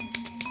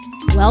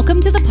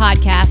Welcome to the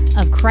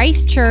podcast of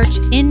Christ Church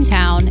in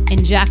Town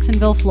in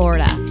Jacksonville,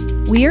 Florida.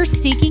 We are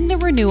seeking the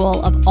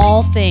renewal of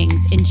all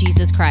things in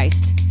Jesus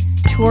Christ.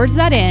 Towards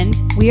that end,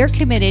 we are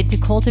committed to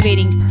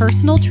cultivating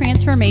personal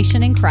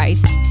transformation in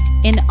Christ,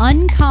 an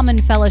uncommon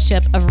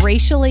fellowship of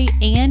racially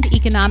and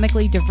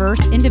economically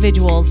diverse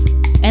individuals,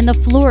 and the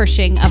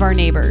flourishing of our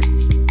neighbors.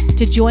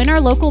 To join our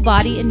local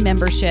body in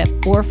membership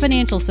or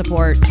financial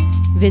support,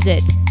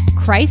 visit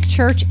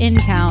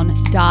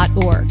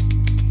christchurchintown.org.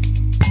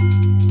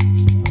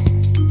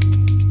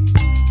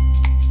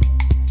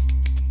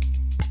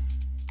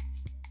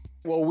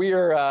 Well, we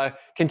are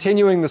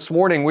continuing this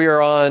morning. We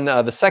are on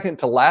the second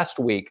to last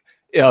week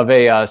of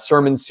a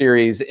sermon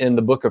series in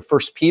the book of 1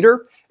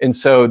 Peter. And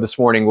so this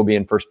morning we'll be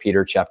in 1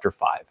 Peter chapter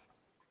 5.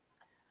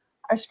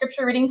 Our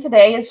scripture reading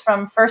today is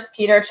from 1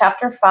 Peter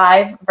chapter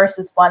 5,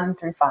 verses 1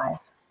 through 5.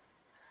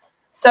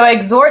 So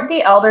exhort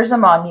the elders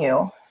among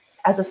you,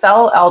 as a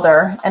fellow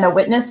elder and a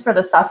witness for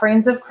the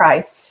sufferings of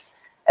Christ,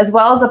 as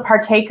well as a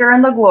partaker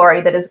in the glory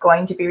that is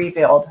going to be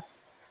revealed.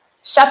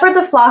 Shepherd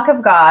the flock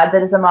of God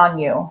that is among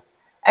you,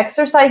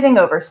 exercising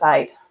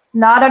oversight,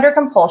 not under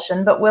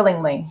compulsion, but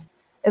willingly,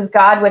 as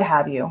God would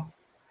have you,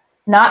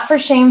 not for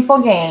shameful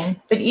gain,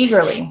 but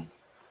eagerly,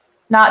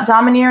 not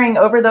domineering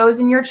over those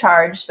in your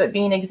charge, but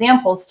being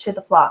examples to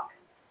the flock.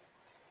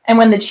 And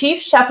when the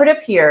chief shepherd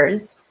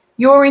appears,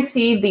 you will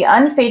receive the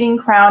unfading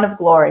crown of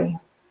glory.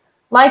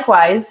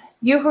 Likewise,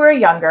 you who are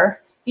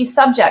younger, be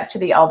subject to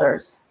the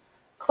elders.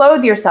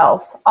 Clothe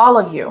yourselves, all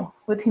of you,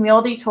 with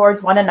humility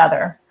towards one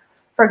another,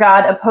 for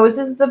God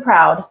opposes the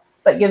proud,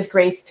 but gives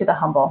grace to the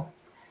humble.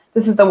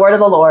 This is the word of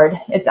the Lord.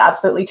 It's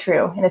absolutely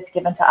true, and it's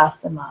given to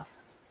us in love.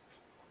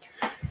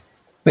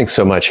 Thanks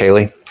so much,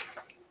 Haley.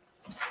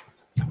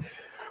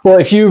 Well,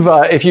 if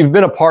you've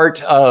been a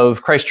part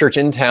of Christ Church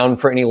in Town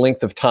for any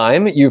length of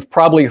time, you've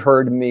probably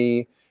heard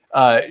me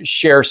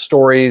share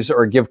stories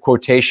or give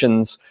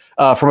quotations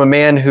from a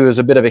man who is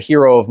a bit of a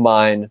hero of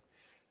mine,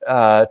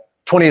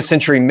 20th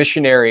century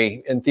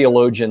missionary and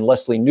theologian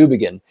Lesslie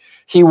Newbigin.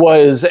 He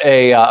was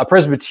a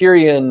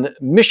Presbyterian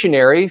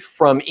missionary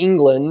from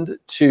England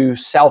to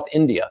South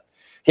India.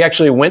 He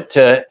actually went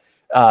to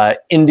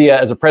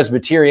India as a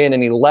Presbyterian,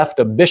 and he left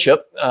a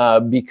bishop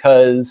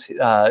because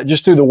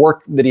just through the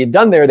work that he had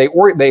done there, they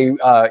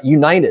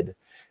united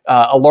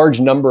a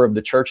large number of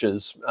the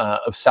churches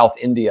of South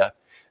India,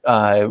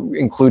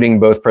 including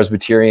both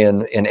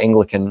Presbyterian and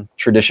Anglican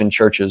tradition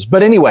churches.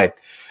 But anyway,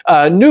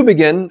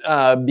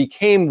 Newbigin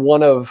became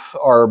one of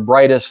our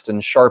brightest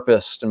and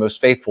sharpest and most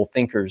faithful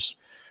thinkers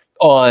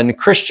on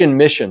Christian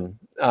mission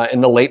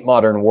in the late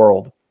modern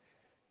world.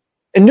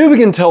 And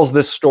Newbigin tells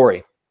this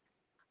story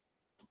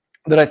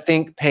that I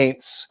think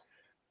paints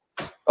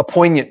a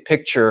poignant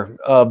picture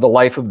of the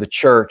life of the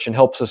church and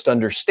helps us to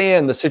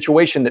understand the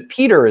situation that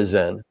Peter is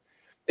in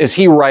as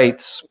he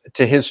writes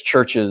to his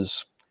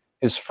churches,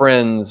 his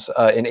friends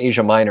in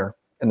Asia Minor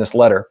in this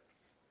letter.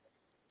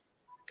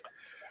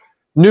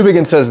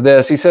 Newbigin says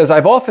this. He says,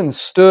 I've often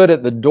stood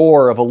at the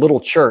door of a little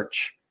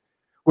church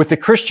with the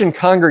Christian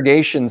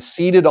congregation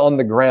seated on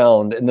the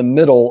ground in the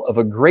middle of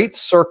a great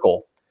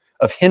circle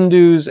of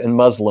Hindus and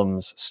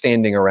Muslims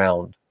standing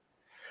around.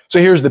 So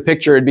here's the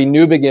picture. It'd be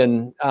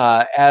Newbigin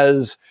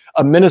as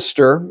a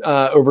minister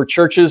over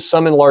churches,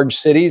 some in large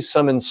cities,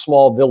 some in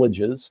small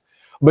villages,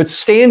 but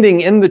standing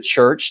in the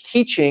church,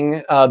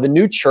 teaching the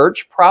new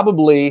church,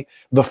 probably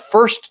the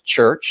first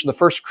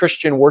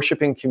Christian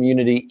worshiping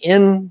community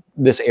in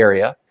this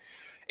area.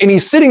 And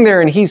he's sitting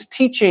there and he's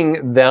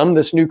teaching them,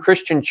 this new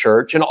Christian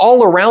church, and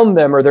all around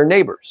them are their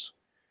neighbors.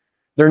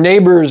 Their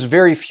neighbors,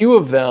 very few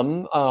of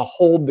them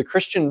hold the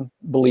Christian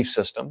belief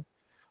system.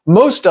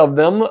 Most of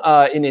them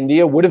in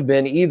India would have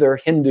been either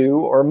Hindu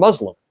or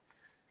Muslim.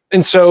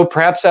 And so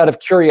perhaps out of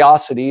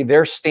curiosity,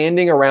 they're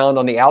standing around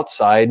on the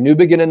outside,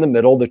 Newbigin in the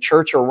middle, the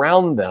church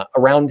around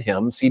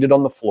him, seated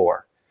on the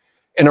floor,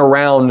 and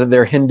around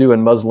their Hindu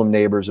and Muslim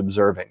neighbors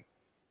observing.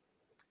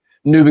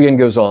 Newbigin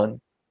goes on,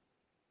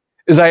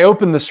 as I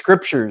opened the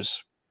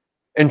scriptures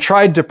and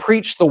tried to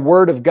preach the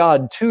word of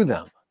God to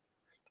them,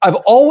 I've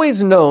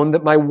always known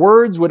that my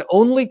words would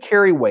only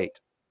carry weight,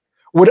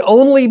 would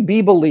only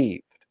be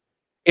believed,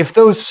 if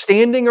those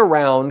standing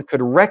around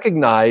could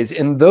recognize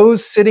in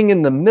those sitting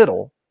in the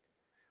middle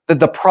that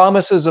the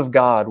promises of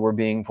God were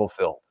being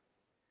fulfilled.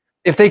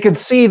 If they could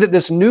see that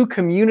this new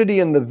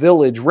community in the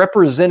village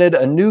represented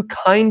a new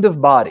kind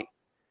of body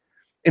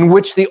in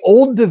which the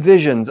old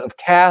divisions of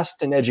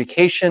caste and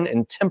education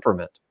and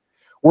temperament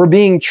were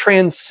being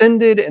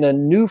transcended in a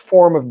new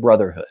form of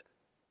brotherhood.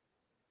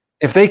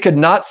 If they could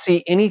not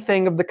see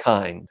anything of the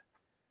kind,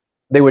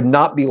 they would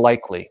not be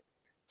likely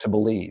to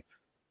believe.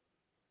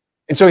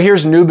 And so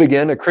here's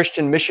Newbigin, a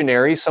Christian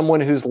missionary, someone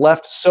who's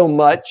left so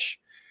much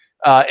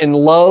and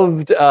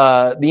loved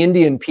the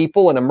Indian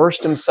people and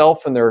immersed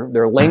himself in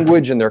their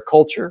language and their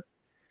culture.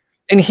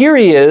 And here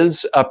he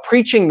is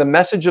preaching the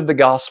message of the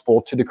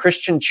gospel to the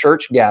Christian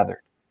church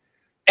gathered.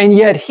 And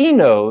yet he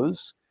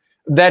knows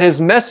that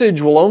his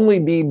message will only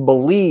be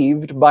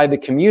believed by the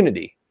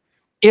community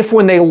if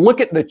when they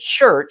look at the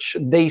church,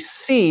 they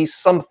see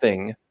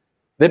something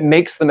that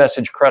makes the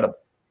message credible.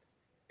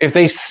 If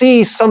they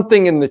see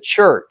something in the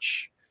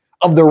church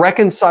of the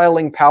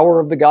reconciling power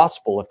of the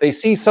gospel, if they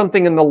see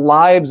something in the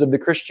lives of the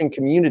Christian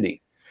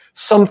community,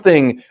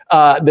 something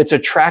that's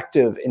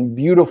attractive and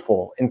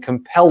beautiful and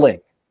compelling,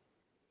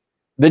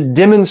 that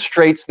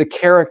demonstrates the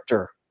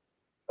character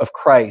of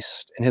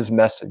Christ and his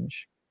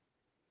message.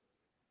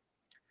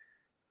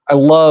 I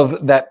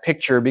love that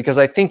picture because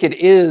I think it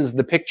is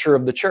the picture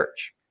of the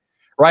church,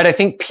 right? I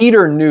think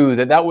Peter knew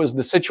that that was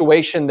the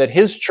situation that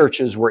his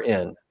churches were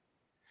in,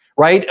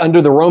 right?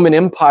 Under the Roman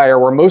Empire,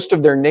 where most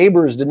of their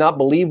neighbors did not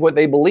believe what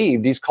they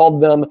believed. He's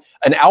called them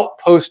an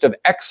outpost of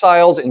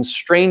exiles and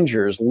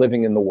strangers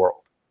living in the world.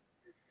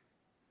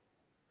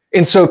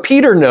 And so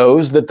Peter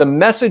knows that the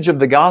message of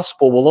the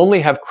gospel will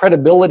only have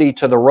credibility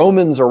to the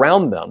Romans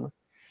around them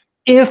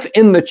if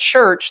in the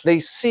church they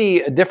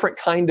see a different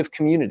kind of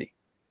community,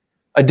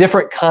 a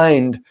different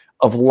kind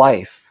of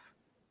life.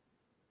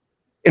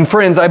 And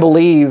friends, I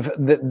believe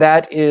that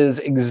that is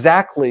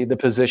exactly the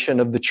position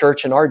of the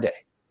church in our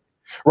day,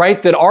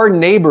 right? That our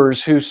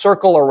neighbors who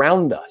circle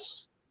around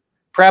us,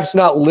 perhaps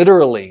not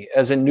literally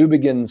as in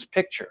Newbegin's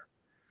picture,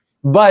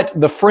 but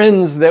the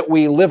friends that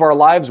we live our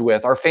lives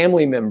with, our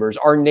family members,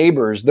 our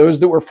neighbors, those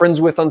that we're friends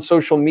with on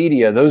social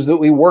media, those that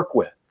we work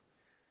with,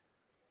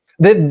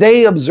 that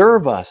they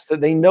observe us,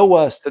 that they know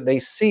us, that they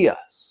see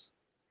us.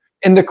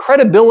 And the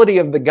credibility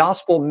of the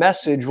gospel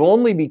message will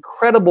only be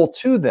credible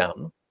to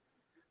them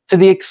to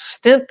the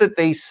extent that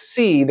they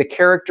see the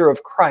character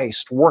of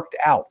Christ worked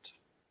out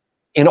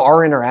in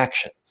our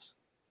interactions,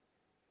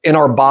 in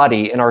our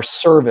body, in our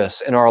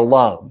service, in our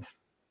love,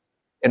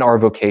 in our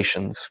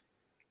vocations.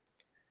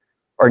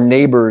 Our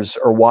neighbors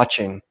are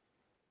watching,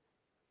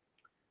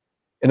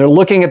 and they're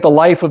looking at the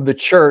life of the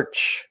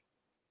church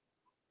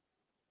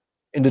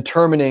and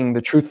determining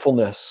the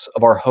truthfulness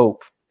of our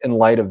hope in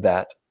light of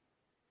that.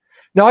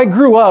 Now, I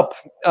grew up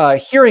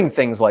hearing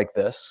things like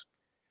this,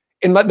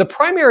 and the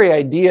primary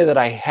idea that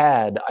I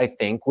had, I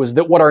think, was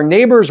that what our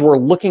neighbors were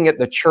looking at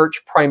the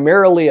church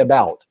primarily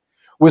about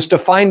was to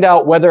find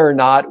out whether or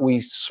not we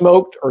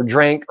smoked or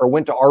drank or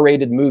went to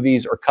R-rated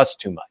movies or cussed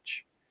too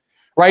much.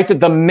 Right? That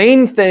the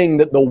main thing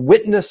that the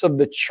witness of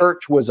the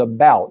church was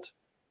about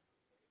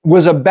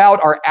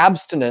our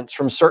abstinence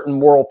from certain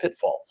moral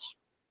pitfalls.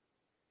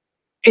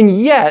 And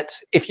yet,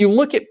 if you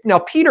look at, now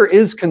Peter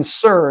is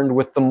concerned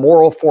with the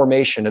moral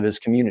formation of his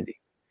community,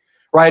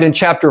 right? In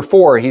chapter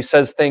 4, he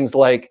says things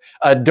like,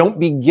 don't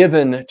be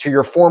given to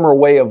your former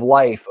way of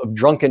life of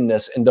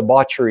drunkenness and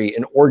debauchery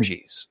and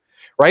orgies,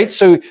 right?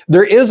 So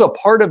there is a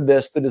part of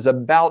this that is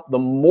about the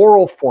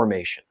moral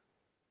formation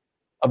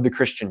of the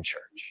Christian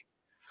church.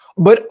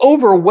 But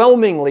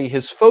overwhelmingly,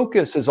 his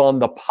focus is on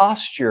the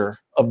posture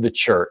of the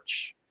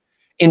church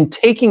in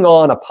taking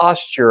on a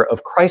posture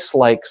of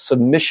Christ-like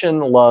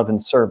submission, love, and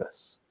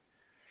service.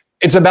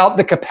 It's about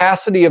the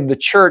capacity of the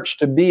church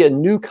to be a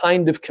new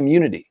kind of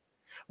community,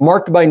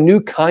 marked by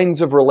new kinds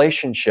of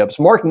relationships,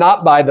 marked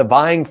not by the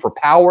vying for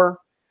power,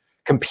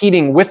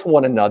 competing with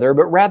one another,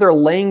 but rather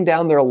laying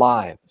down their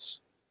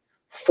lives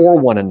for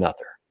one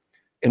another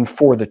and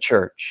for the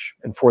church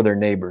and for their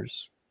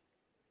neighbors.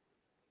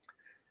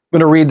 I'm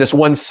going to read this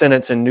one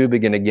sentence in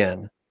Newbegin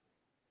again.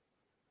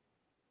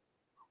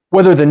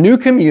 Whether the new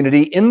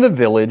community in the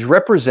village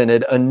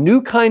represented a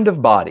new kind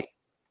of body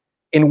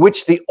in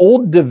which the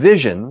old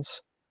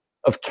divisions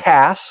of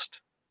caste,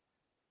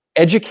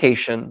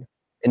 education,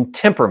 and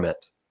temperament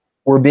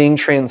were being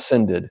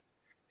transcended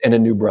in a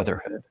new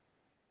brotherhood.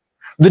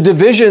 The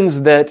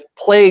divisions that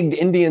plagued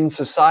Indian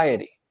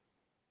society,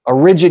 a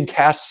rigid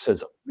caste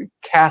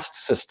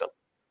system,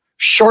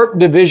 sharp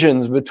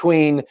divisions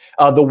between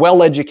the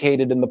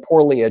well-educated and the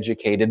poorly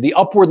educated, the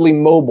upwardly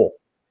mobile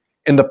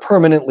and the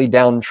permanently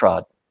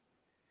downtrodden.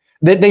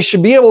 That they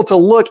should be able to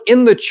look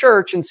in the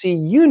church and see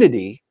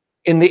unity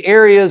in the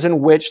areas in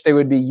which they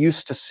would be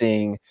used to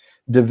seeing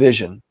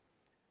division.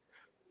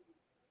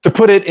 To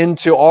put it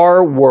into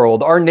our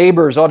world, our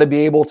neighbors ought to be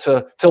able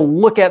to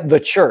look at the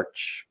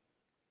church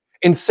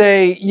and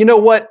say, you know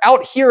what,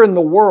 out here in the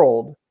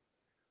world,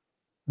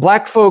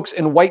 Black folks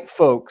and white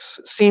folks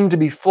seem to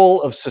be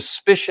full of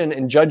suspicion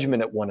and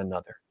judgment at one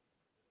another.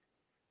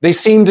 They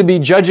seem to be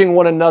judging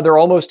one another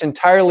almost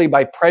entirely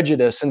by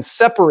prejudice and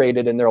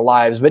separated in their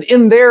lives. But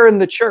in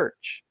the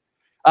church,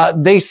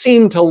 they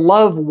seem to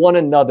love one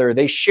another.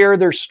 They share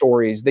their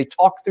stories. They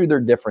talk through their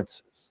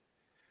differences.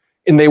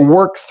 And they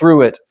work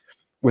through it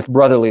with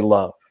brotherly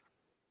love.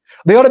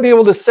 They ought to be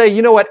able to say,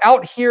 you know what,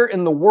 out here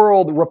in the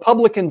world,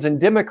 Republicans and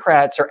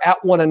Democrats are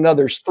at one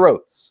another's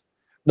throats.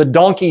 The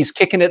donkeys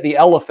kicking at the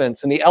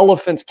elephants and the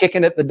elephants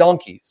kicking at the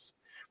donkeys.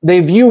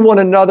 They view one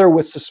another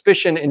with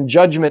suspicion and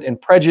judgment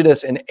and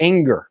prejudice and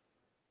anger,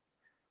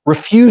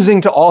 refusing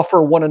to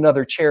offer one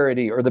another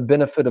charity or the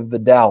benefit of the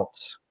doubt.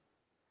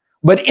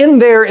 But in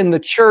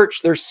the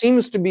church, there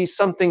seems to be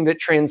something that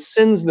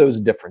transcends those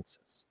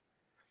differences,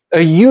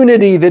 a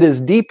unity that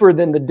is deeper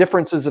than the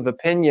differences of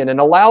opinion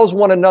and allows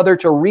one another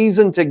to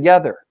reason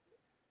together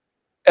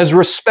as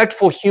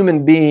respectful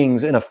human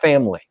beings in a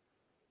family.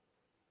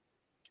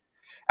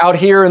 Out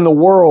here in the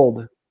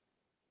world,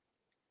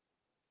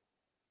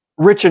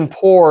 Rich and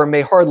poor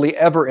may hardly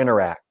ever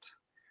interact.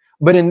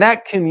 But in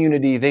that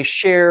community, they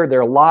share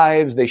their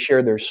lives, they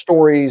share their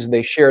stories,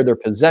 they share their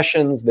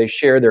possessions, they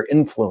share their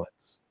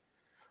influence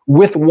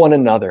with one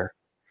another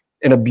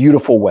in a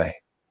beautiful way.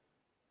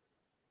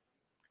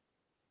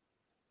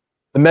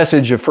 The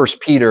message of 1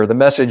 Peter, the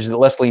message that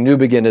Leslie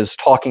Newbegin is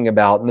talking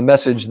about, and the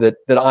message that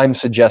I'm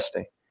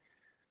suggesting,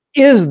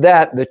 is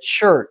that the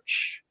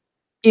church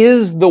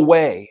is the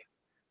way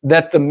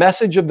that the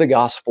message of the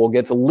gospel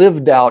gets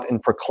lived out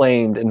and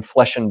proclaimed in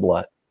flesh and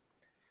blood.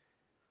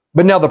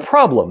 But now the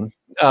problem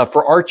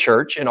for our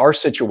church in our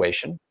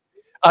situation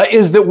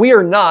is that we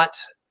are not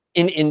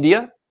in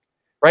India,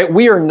 right?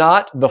 We are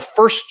not the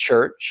first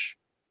church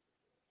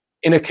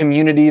in a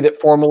community that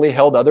formerly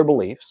held other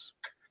beliefs.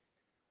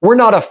 We're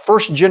not a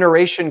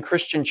first-generation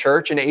Christian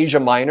church in Asia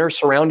Minor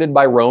surrounded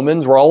by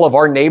Romans where all of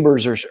our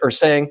neighbors are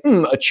saying,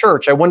 a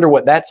church, I wonder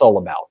what that's all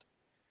about.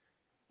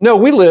 No,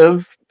 we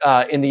live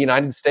in the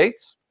United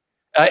States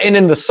and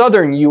in the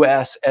southern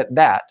U.S. at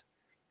that,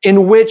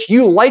 in which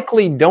you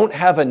likely don't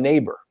have a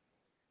neighbor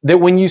that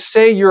when you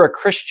say you're a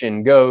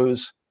Christian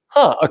goes,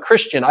 a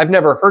Christian, I've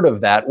never heard of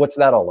that. What's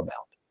that all about?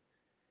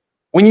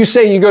 When you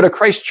say you go to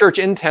Christ Church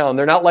in town,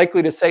 they're not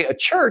likely to say, a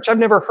church, I've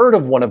never heard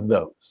of one of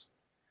those.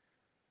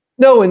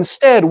 No,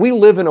 instead, we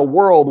live in a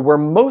world where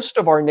most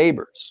of our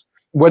neighbors,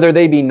 whether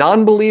they be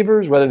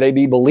non-believers, whether they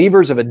be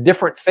believers of a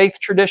different faith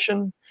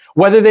tradition,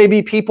 whether they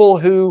be people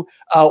who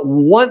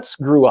once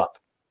grew up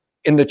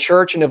in the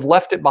church and have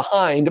left it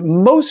behind,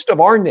 most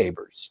of our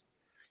neighbors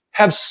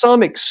have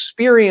some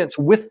experience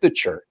with the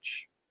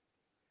church,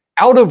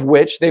 out of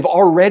which they've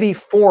already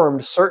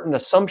formed certain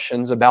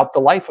assumptions about the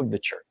life of the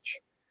church.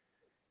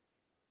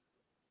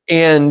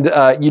 And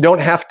you don't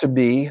have to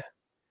be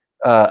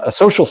a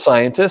social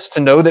scientist to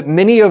know that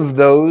many of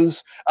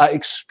those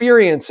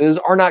experiences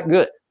are not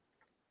good.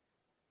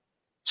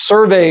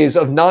 Surveys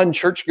of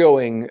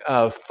non-church-going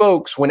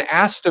folks, when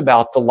asked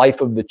about the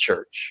life of the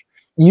church,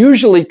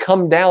 usually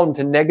come down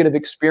to negative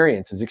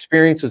experiences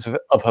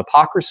of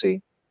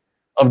hypocrisy,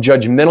 of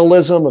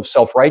judgmentalism, of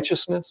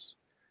self-righteousness.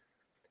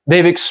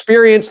 They've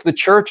experienced the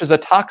church as a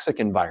toxic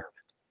environment,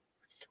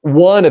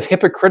 one of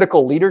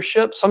hypocritical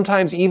leadership,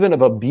 sometimes even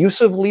of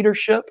abusive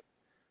leadership,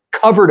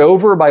 covered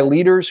over by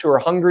leaders who are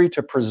hungry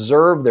to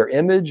preserve their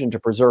image and to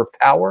preserve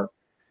power.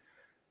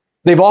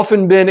 They've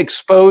often been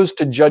exposed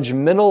to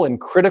judgmental and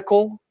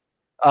critical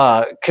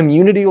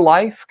community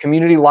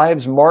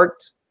lives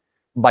marked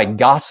by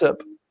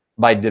gossip,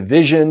 by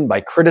division,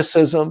 by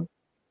criticism.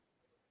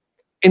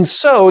 And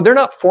so they're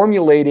not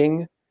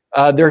formulating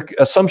their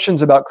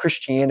assumptions about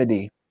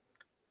Christianity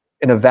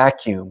in a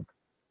vacuum,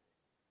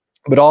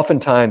 but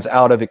oftentimes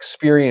out of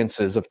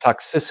experiences of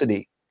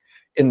toxicity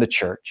in the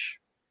church.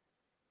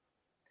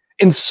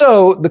 And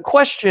so the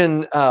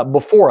question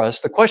before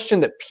us, the question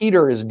that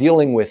Peter is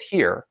dealing with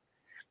here,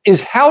 is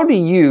how do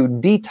you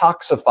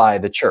detoxify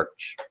the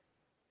church?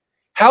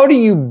 How do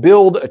you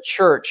build a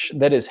church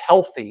that is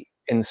healthy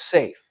and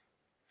safe?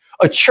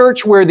 A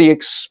church where the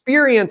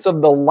experience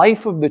of the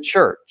life of the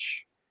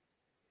church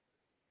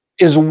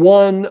is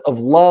one of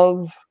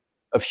love,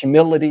 of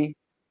humility,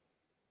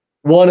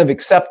 one of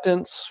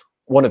acceptance,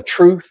 one of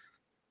truth,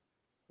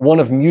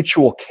 one of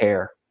mutual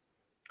care.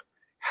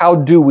 How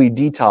do we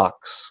detox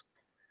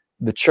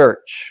the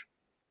church?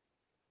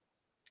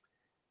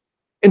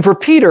 And for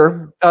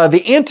Peter,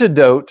 the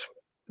antidote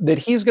that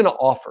he's going to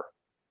offer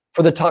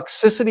for the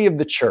toxicity of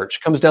the church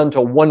comes down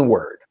to one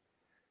word.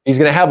 He's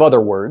going to have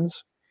other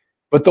words,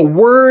 but the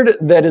word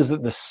that is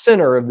at the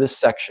center of this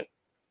section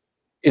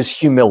is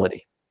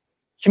humility.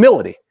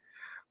 Humility.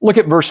 Look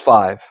at verse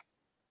 5.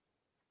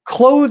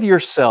 Clothe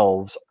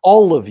yourselves,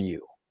 all of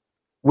you,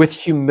 with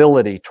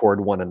humility toward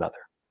one another.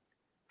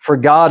 For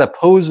God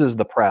opposes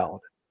the proud,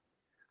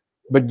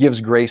 but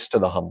gives grace to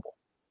the humble.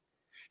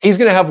 He's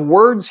going to have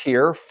words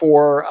here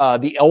for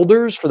the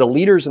elders, for the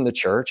leaders in the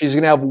church. He's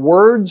going to have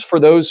words for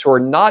those who are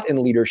not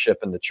in leadership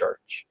in the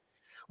church.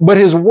 But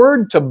his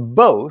word to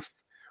both,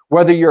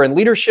 whether you're in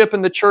leadership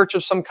in the church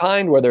of some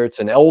kind, whether it's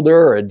an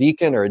elder or a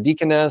deacon or a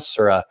deaconess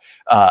or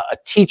a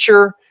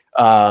teacher,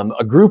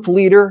 a group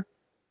leader,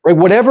 right?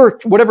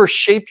 Whatever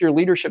shape your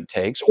leadership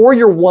takes, or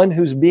you're one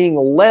who's being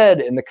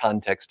led in the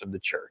context of the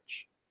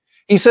church.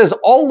 He says,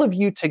 all of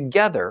you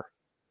together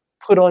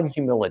put on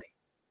humility.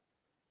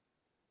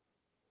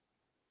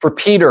 For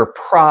Peter,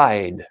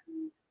 pride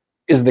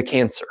is the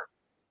cancer.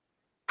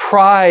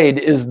 Pride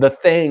is the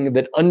thing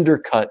that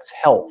undercuts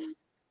health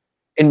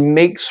and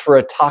makes for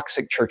a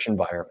toxic church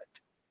environment.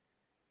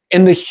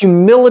 And the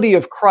humility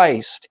of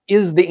Christ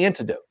is the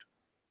antidote.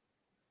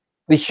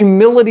 The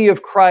humility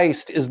of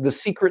Christ is the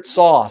secret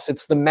sauce.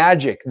 It's the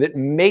magic that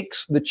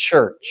makes the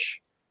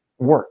church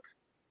work,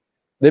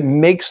 that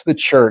makes the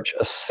church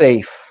a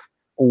safe,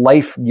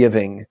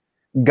 life-giving,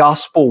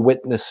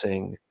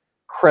 gospel-witnessing,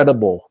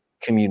 credible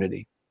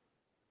community.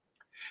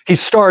 He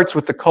starts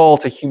with the call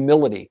to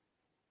humility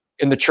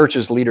in the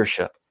church's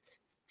leadership.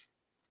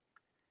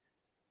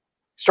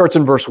 Starts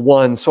in verse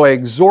 1, so I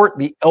exhort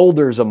the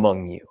elders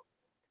among you,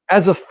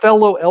 as a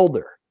fellow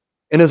elder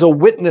and as a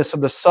witness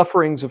of the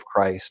sufferings of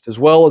Christ, as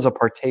well as a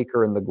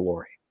partaker in the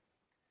glory.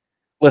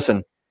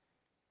 Listen,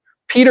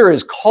 Peter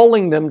is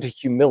calling them to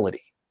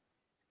humility.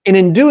 And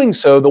in doing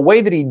so, the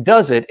way that he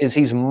does it is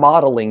he's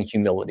modeling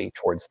humility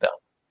towards them.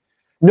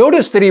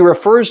 Notice that he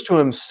refers to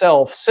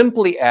himself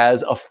simply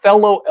as a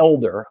fellow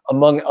elder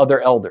among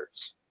other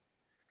elders.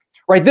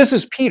 Right? This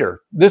is Peter.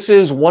 This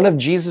is one of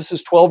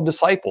Jesus's 12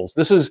 disciples.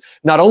 This is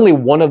not only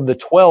one of the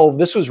 12,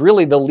 this was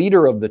really the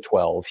leader of the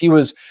 12.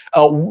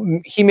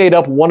 He made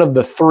up one of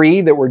the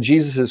three that were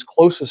Jesus's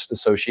closest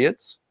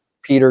associates,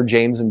 Peter,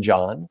 James, and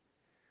John.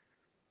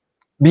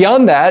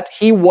 Beyond that,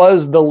 he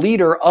was the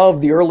leader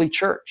of the early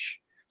church.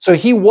 So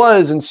he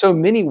was, in so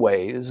many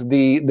ways,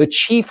 the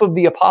chief of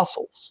the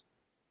apostles.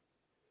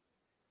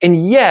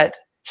 And yet,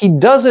 he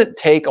doesn't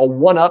take a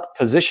one-up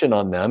position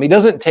on them. He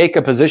doesn't take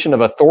a position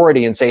of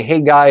authority and say,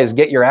 hey guys,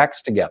 get your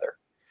acts together.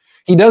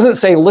 He doesn't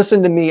say,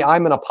 listen to me,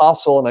 I'm an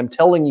apostle and I'm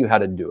telling you how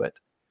to do it.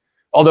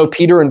 Although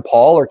Peter and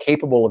Paul are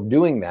capable of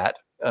doing that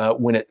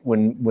when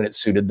it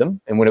suited them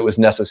and when it was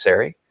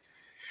necessary.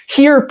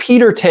 Here,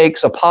 Peter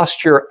takes a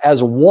posture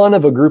as one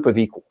of a group of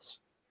equals.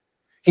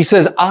 He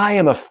says, I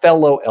am a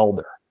fellow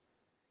elder.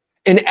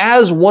 And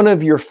as one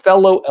of your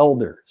fellow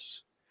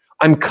elders,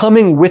 I'm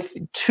coming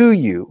to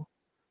you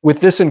with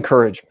this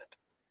encouragement.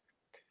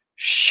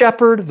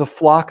 Shepherd the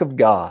flock of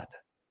God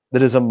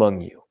that is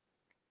among you,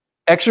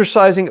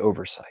 exercising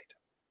oversight.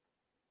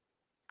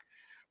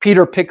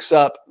 Peter picks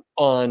up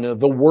on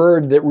the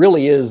word that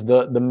really is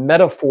the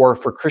metaphor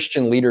for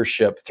Christian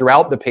leadership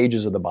throughout the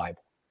pages of the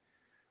Bible.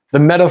 The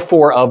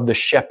metaphor of the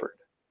shepherd.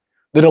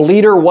 That a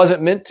leader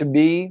wasn't meant to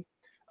be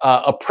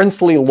a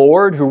princely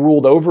lord who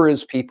ruled over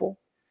his people.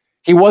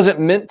 He wasn't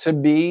meant to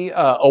be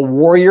a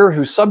warrior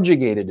who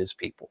subjugated his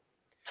people.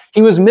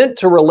 He was meant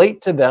to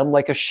relate to them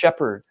like a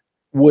shepherd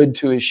would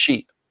to his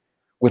sheep,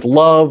 with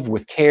love,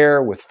 with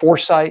care, with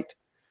foresight,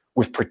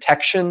 with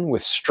protection,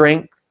 with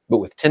strength, but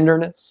with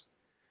tenderness.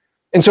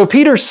 And so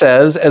Peter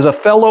says, as a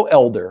fellow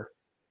elder,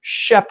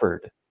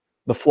 shepherd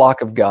the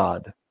flock of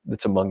God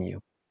that's among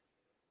you.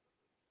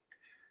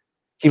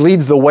 He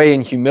leads the way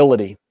in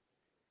humility.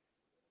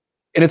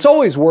 And it's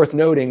always worth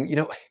noting,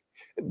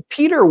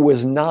 Peter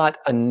was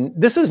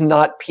this is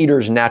not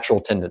Peter's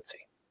natural tendency.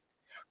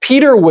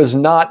 Peter was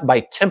not by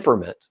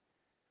temperament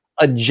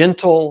a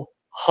gentle,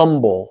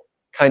 humble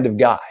kind of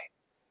guy.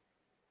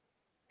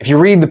 If you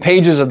read the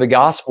pages of the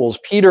Gospels,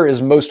 Peter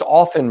is most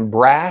often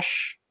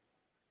brash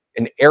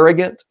and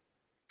arrogant,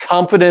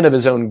 confident of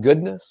his own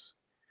goodness.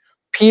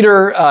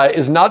 Peter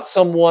is not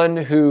someone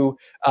who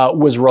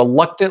was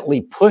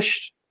reluctantly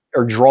pushed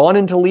or drawn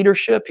into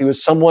leadership. He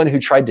was someone who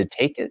tried to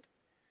take it.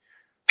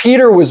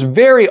 Peter was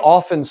very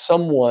often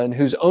someone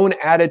whose own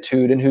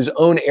attitude and whose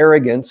own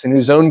arrogance and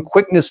whose own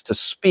quickness to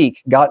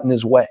speak got in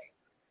his way.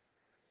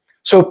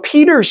 So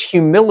Peter's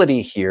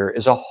humility here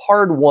is a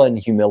hard-won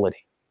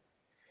humility.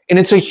 And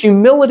it's a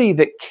humility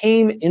that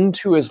came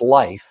into his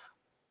life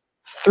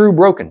through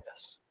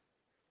brokenness.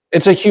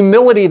 It's a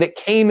humility that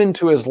came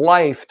into his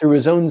life through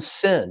his own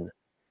sin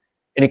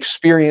and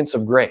experience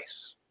of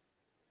grace.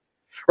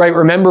 Right?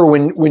 Remember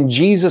when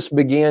Jesus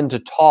began to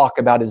talk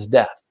about his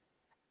death,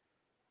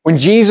 when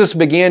Jesus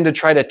began to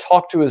try to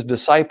talk to his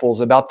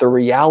disciples about the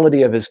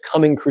reality of his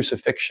coming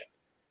crucifixion.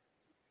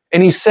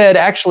 And he said,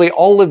 actually,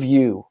 all of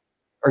you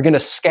are going to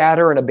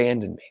scatter and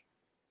abandon me.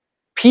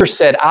 Peter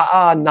said,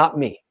 not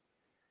me.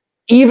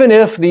 Even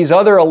if these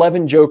other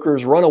 11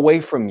 jokers run away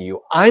from you,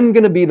 I'm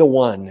going to be the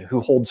one who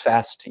holds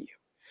fast to you.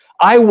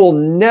 I will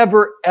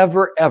never,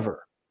 ever,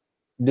 ever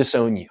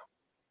disown you.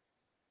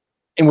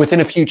 And within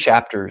a few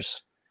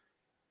chapters,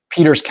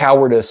 Peter's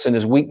cowardice and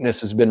his weakness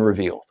has been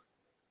revealed.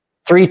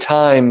 3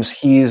 times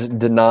he's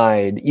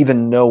denied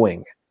even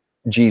knowing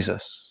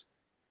Jesus.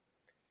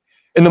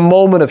 In the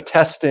moment of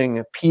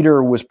testing,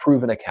 Peter was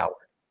proven a coward.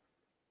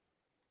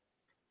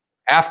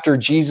 After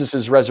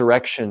Jesus'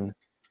 resurrection,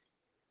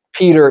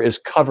 Peter is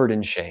covered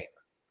in shame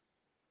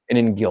and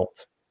in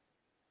guilt.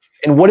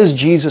 And what does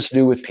Jesus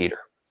do with Peter?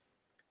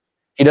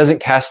 He doesn't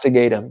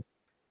castigate him.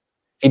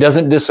 He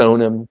doesn't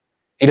disown him.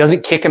 He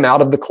doesn't kick him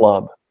out of the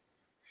club.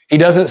 He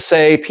doesn't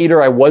say,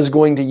 Peter, I was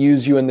going to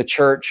use you in the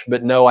church,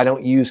 but no, I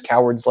don't use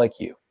cowards like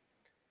you.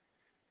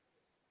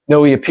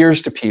 No, he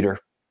appears to Peter.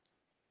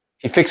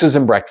 He fixes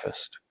him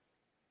breakfast.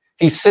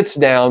 He sits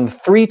down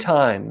 3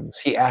 times.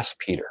 He asks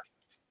Peter,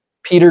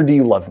 Peter, do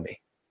you love me?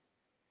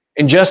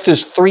 And just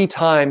as 3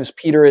 times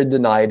Peter had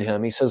denied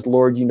him, he says,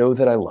 Lord, you know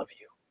that I love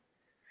you.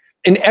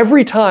 And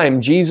every time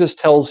Jesus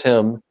tells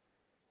him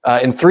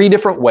in 3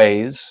 different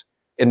ways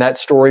in that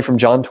story from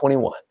John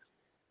 21,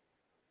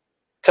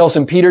 tells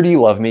him, Peter, do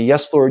you love me?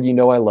 Yes, Lord, you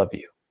know I love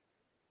you.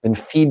 Then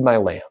feed my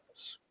lambs.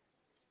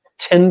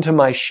 Tend to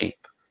my sheep.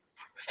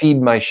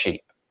 Feed my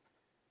sheep.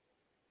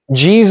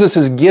 Jesus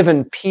has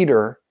given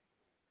Peter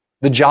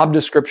the job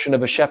description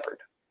of a shepherd.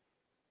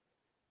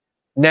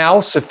 Now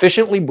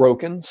sufficiently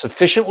broken,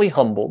 sufficiently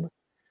humbled,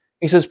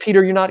 he says,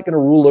 Peter, you're not going to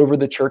rule over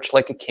the church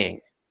like a king,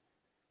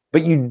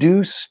 but you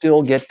do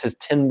still get to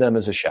tend them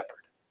as a shepherd.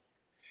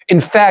 In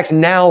fact,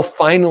 now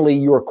finally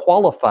you're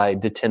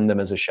qualified to tend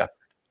them as a shepherd.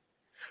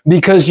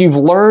 because you've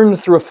learned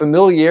through a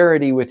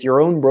familiarity with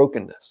your own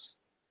brokenness,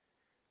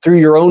 through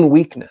your own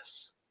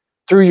weakness,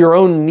 through your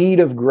own need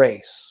of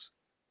grace,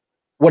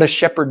 what a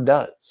shepherd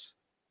does,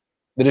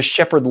 that a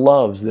shepherd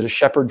loves, that a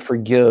shepherd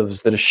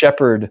forgives, that a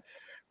shepherd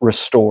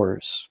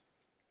restores.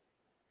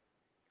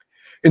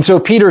 And so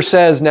Peter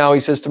says now, he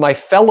says, to my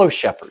fellow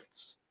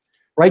shepherds,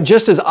 right?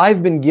 Just as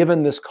I've been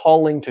given this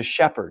calling to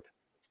shepherd,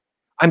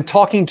 I'm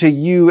talking to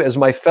you as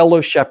my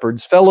fellow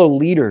shepherds, fellow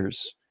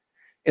leaders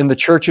in the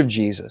church of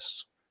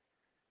Jesus.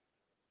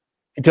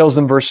 He tells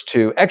them, verse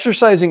 2,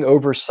 exercising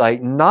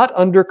oversight, not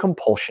under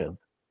compulsion,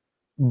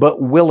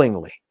 but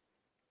willingly.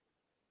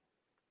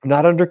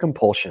 Not under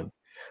compulsion,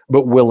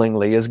 but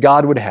willingly, as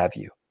God would have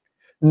you.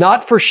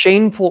 Not for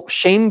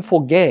shameful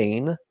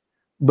gain,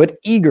 but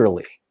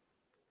eagerly.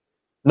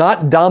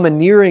 Not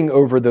domineering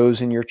over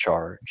those in your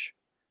charge,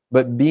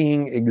 but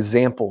being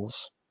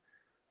examples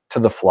to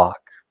the flock.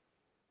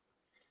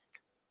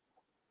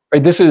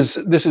 Right, this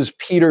is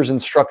Peter's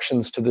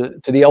instructions to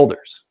the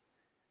elders.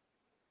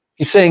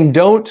 He's saying,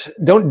 don't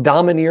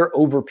domineer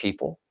over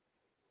people.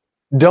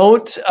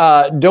 Don't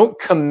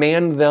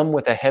command them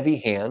with a heavy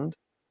hand.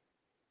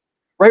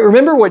 Right?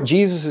 Remember what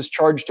Jesus'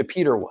 charge to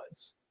Peter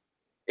was.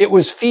 It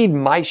was feed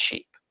my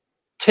sheep,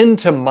 tend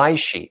to my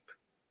sheep.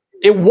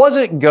 It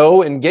wasn't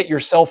go and get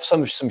yourself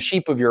some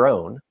sheep of your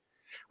own,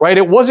 right?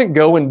 It wasn't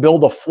go and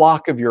build a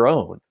flock of your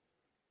own.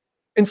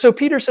 And so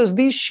Peter says,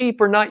 these sheep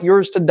are not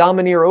yours to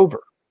domineer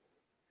over,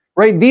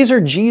 right? These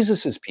are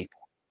Jesus's people,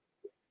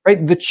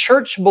 right? The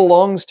church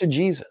belongs to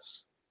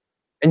Jesus.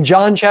 In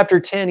John chapter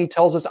 10, he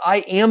tells us, I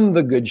am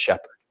the good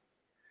shepherd,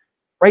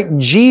 right?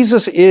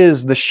 Jesus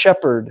is the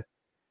shepherd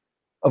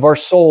of our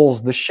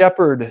souls, the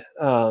shepherd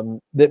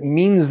that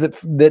means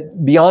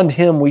that beyond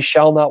him we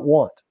shall not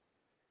want.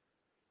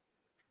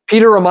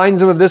 Peter reminds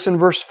them of this in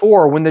verse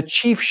 4, when the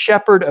chief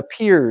shepherd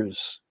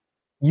appears,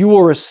 you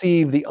will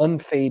receive the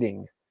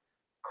unfading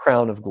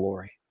crown of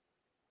glory.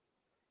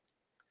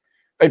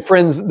 Right,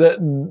 friends,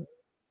 the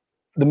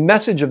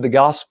message of the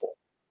gospel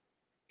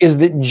is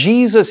that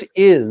Jesus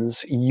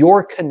is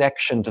your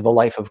connection to the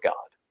life of God.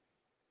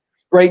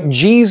 Right?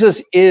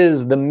 Jesus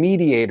is the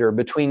mediator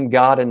between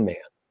God and man.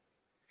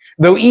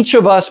 Though each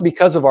of us,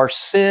 because of our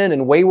sin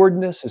and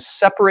waywardness, is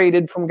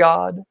separated from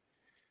God,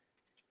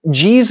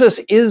 Jesus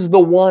is the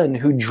one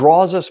who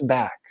draws us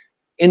back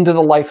into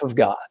the life of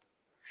God.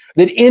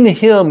 That in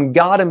him,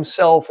 God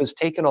himself has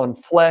taken on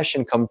flesh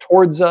and come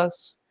towards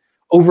us,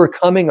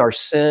 overcoming our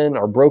sin,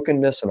 our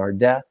brokenness, and our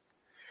death.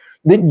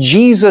 That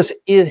Jesus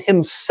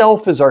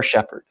himself is our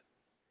shepherd.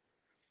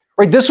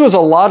 Right? This was a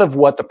lot of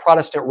what the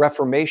Protestant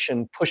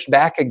Reformation pushed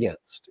back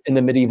against in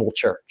the medieval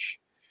church.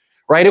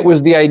 Right? It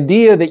was the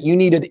idea that you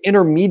needed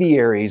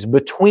intermediaries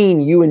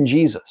between you and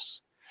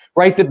Jesus.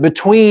 Right? That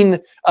between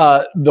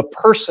the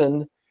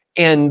person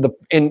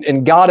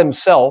and God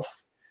himself,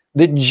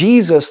 that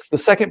Jesus, the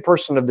second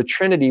person of the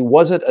Trinity,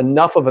 wasn't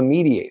enough of a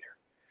mediator.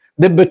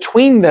 That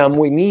between them,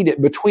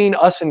 between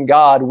us and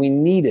God, we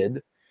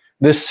needed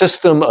this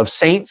system of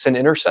saints and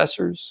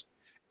intercessors.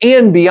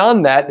 And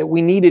beyond that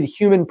we needed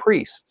human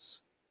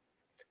priests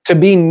to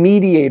be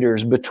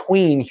mediators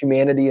between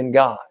humanity and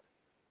God.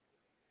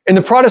 And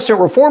the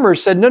Protestant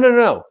reformers said,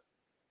 no.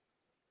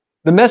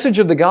 The message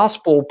of the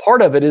gospel,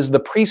 part of it is the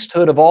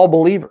priesthood of all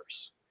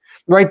believers,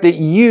 right? That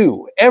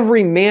you,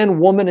 every man,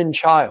 woman, and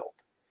child,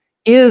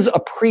 is a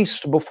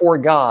priest before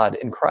God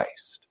in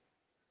Christ,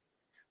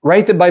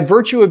 right? That by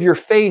virtue of your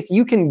faith,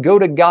 you can go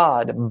to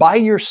God by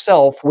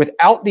yourself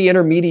without the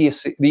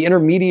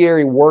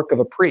intermediary work of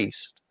a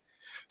priest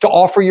to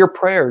offer your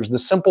prayers, the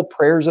simple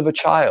prayers of a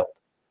child.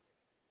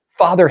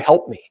 Father,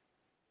 help me.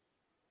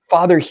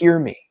 Father, hear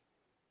me.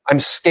 I'm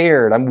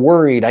scared. I'm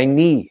worried. I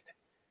need.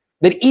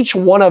 That each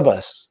one of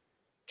us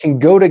can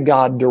go to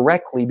God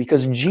directly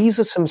because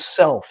Jesus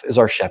himself is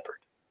our shepherd.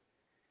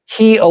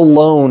 He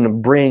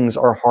alone brings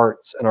our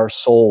hearts and our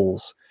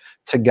souls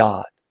to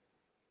God.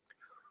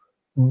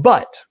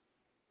 But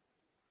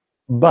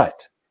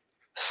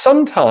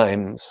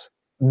sometimes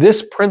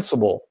this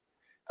principle,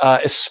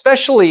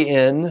 especially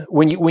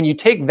when you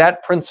take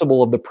that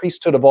principle of the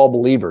priesthood of all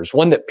believers,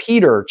 one that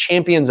Peter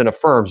champions and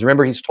affirms,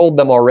 remember he's told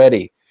them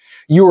already,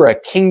 you are a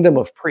kingdom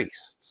of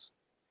priests.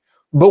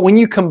 But when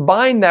you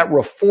combine that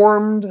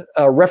reformed,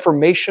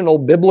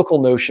 reformational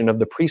biblical notion of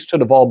the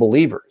priesthood of all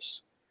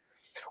believers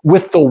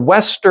with the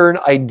Western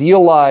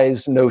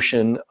idealized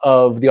notion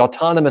of the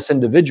autonomous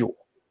individual,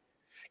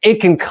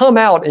 it can come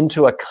out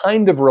into a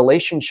kind of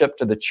relationship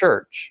to the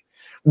church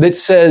that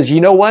says, you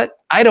know what?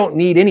 I don't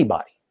need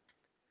anybody,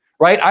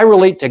 right? I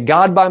relate to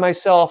God by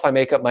myself. I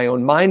make up my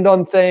own mind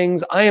on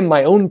things. I am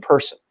my own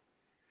person.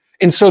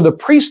 And so the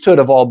priesthood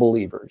of all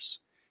believers,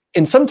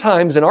 and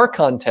sometimes in our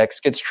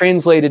context, gets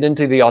translated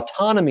into the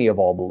autonomy of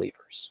all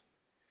believers.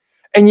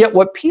 And yet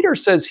what Peter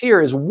says here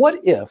is, what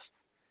if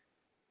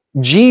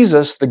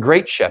Jesus, the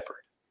great shepherd,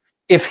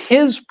 if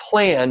his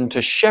plan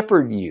to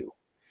shepherd you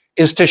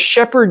is to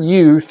shepherd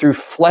you through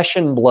flesh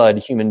and blood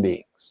human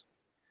beings,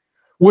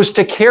 was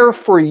to care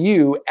for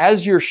you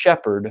as your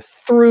shepherd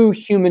through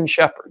human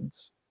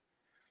shepherds,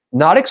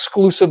 Not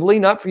exclusively,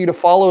 not for you to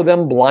follow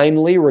them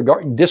blindly,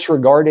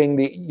 disregarding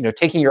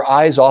taking your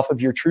eyes off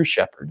of your true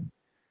shepherd.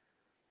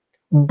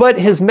 But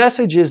his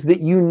message is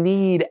that you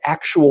need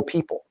actual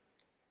people,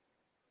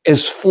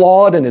 as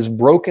flawed and as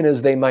broken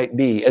as they might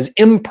be, as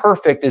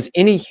imperfect as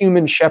any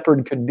human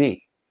shepherd could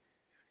be.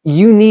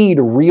 You need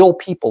real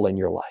people in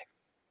your life.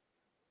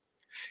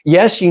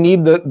 Yes, you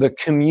need the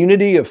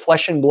community of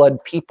flesh and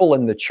blood people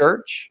in the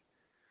church,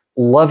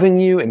 loving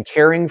you and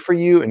caring for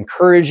you,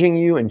 encouraging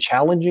you and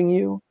challenging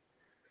you.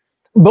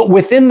 But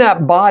within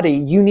that body,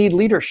 you need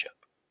leadership.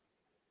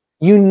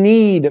 You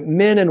need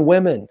men and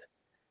women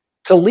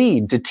to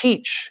lead, to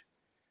teach.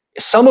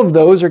 Some of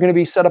those are going to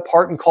be set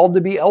apart and called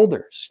to be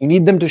elders. You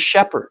need them to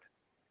shepherd,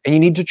 and you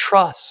need to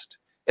trust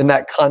in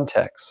that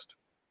context.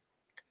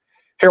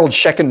 Harold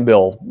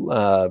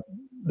Scheckenbill,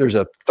 there's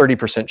a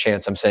 30%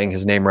 chance I'm saying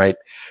his name right,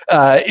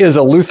 is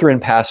a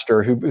Lutheran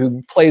pastor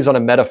who plays on a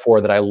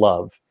metaphor that I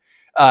love.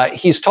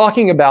 He's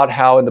talking about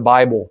how in the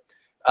Bible,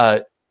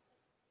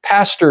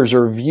 pastors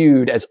are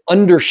viewed as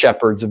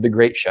under-shepherds of the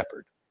great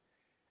shepherd.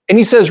 And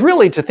he says,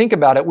 really, to think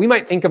about it, we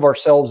might think of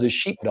ourselves as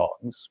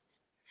sheepdogs,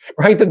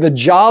 right? That the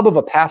job of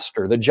a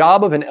pastor, the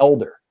job of an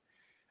elder,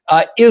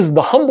 is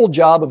the humble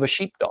job of a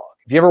sheepdog.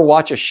 If you ever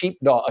watch a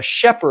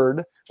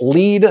shepherd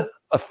lead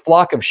a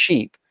flock of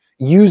sheep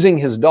using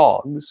his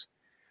dogs,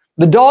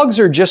 the dogs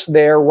are just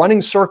there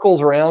running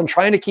circles around,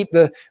 trying to keep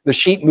the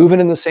sheep moving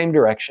in the same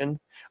direction.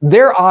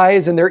 Their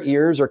eyes and their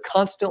ears are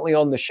constantly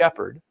on the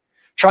shepherd,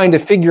 trying to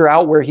figure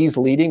out where he's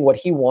leading, what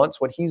he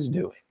wants, what he's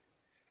doing.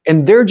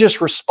 And they're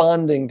just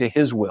responding to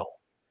his will.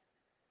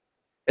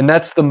 And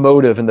that's the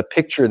motive and the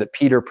picture that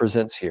Peter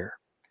presents here.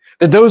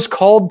 That those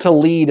called to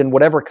lead in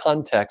whatever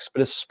context,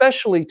 but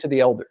especially to the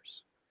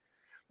elders,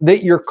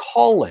 that your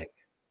calling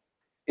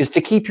is to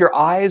keep your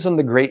eyes on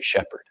the great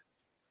shepherd.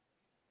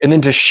 And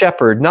then to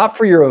shepherd, not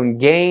for your own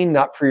gain,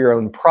 not for your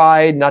own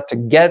pride, not to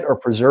get or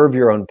preserve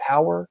your own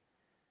power,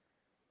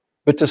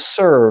 but to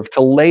serve,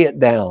 to lay it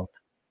down,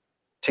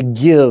 to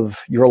give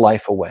your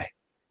life away.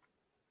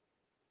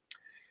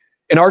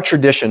 In our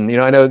tradition,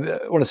 I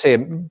want to say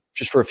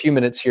just for a few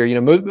minutes here,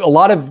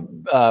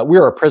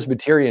 we're a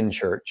Presbyterian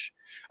church,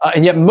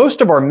 and yet most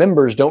of our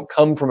members don't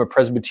come from a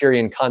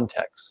Presbyterian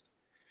context.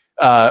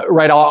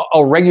 Right?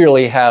 I'll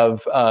regularly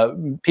have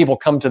people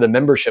come to the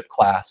membership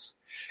class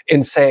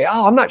and say,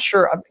 "Oh, I'm not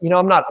sure.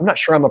 I'm not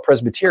sure I'm a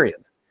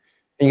Presbyterian."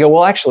 And you go,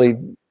 "Well, actually,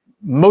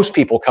 most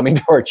people coming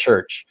to our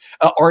church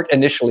aren't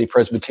initially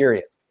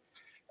Presbyterian."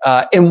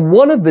 And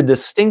one of the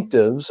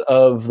distinctives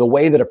of the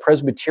way that a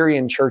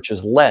Presbyterian church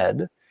is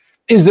led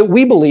is that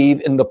we believe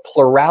in the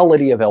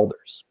plurality of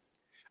elders,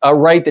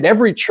 right? That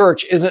every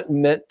church isn't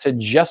meant to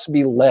just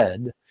be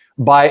led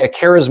by a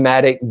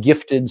charismatic,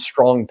 gifted,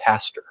 strong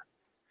pastor,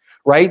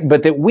 right?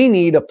 But that we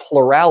need a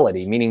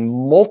plurality, meaning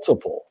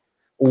multiple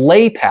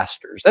lay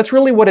pastors. That's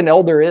really what an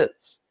elder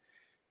is.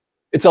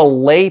 It's a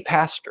lay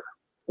pastor.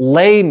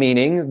 Lay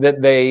meaning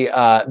that they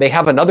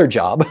have another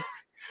job.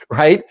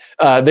 Right?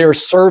 They're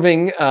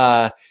serving,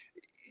 they're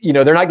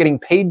not getting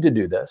paid to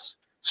do this.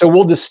 So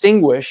we'll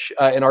distinguish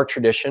in our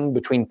tradition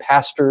between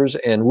pastors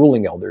and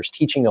ruling elders,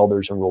 teaching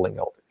elders and ruling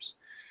elders.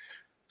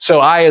 So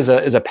I, as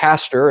a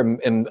pastor,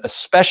 am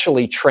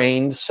especially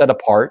trained, set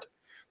apart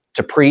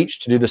to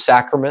preach, to do the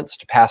sacraments,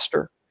 to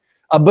pastor.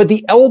 But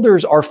the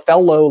elders are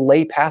fellow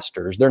lay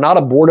pastors. They're not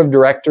a board of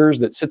directors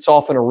that sits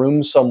off in a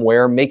room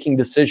somewhere making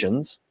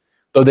decisions,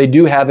 though they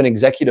do have an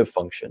executive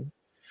function.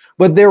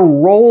 But their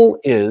role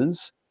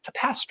is to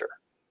pastor,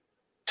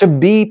 to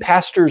be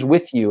pastors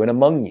with you and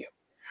among you.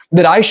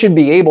 That I should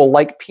be able,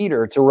 like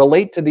Peter, to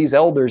relate to these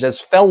elders as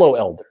fellow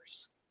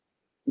elders,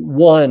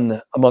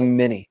 one among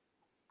many.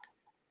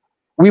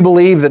 We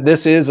believe that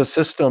this is a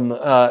system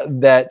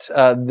that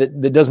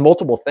does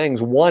multiple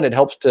things. One, it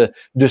helps to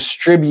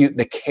distribute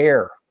the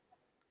care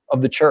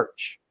of the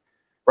church,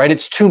 right?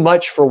 It's too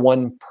much for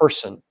one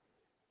person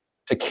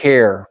to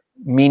care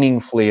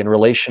meaningfully and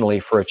relationally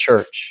for a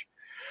church.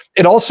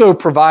 It also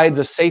provides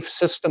a safe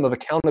system of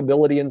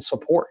accountability and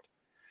support,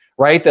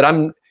 right? That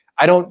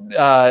I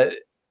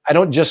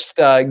don't just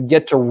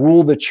get to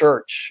rule the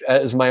church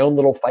as my own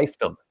little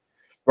fiefdom,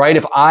 right?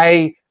 If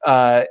I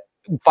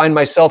find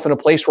myself in a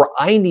place where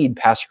I need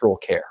pastoral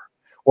care,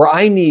 where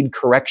I need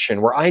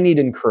correction, where I need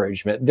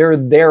encouragement, they're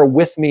there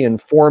with me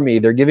and for me.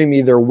 They're giving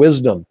me their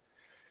wisdom,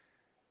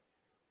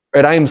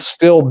 right? I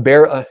still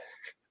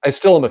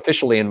am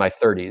officially in my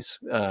 30s,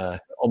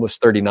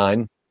 almost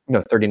 39.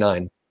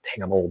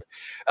 Dang, I'm old.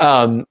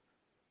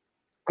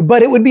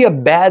 But it would be a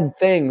bad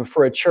thing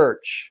for a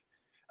church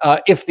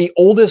if the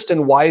oldest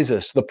and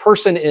wisest, the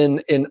person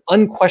in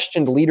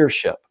unquestioned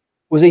leadership,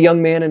 was a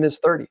young man in his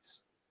 30s,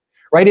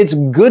 right? It's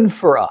good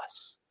for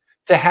us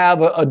to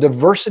have a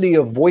diversity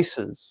of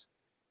voices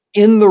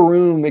in the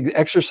room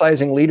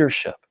exercising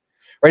leadership,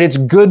 right? It's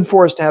good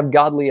for us to have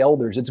godly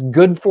elders. It's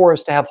good for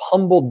us to have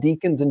humble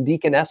deacons and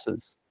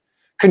deaconesses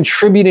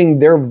contributing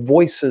their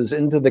voices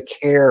into the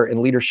care and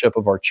leadership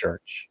of our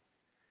church.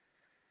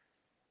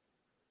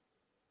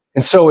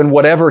 And so in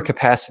whatever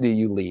capacity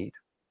you lead,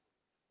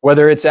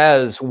 whether it's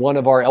as one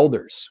of our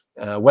elders,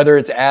 whether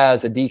it's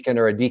as a deacon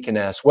or a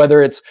deaconess,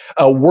 whether it's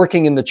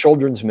working in the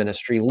children's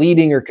ministry,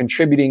 leading or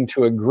contributing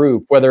to a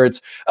group, whether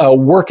it's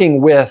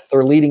working with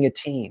or leading a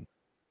team.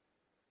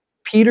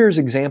 Peter's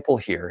example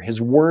here,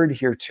 his word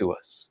here to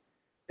us,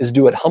 is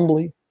do it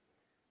humbly,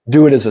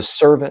 do it as a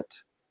servant,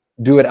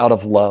 do it out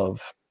of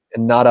love,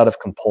 and not out of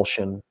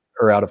compulsion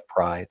or out of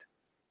pride.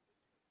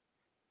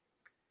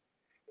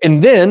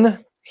 And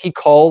then he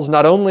calls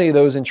not only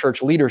those in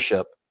church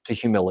leadership to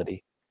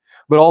humility,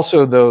 but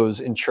also those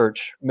in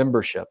church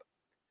membership.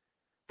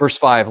 Verse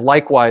 5,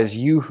 likewise,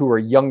 you who are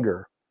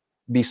younger,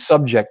 be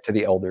subject to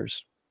the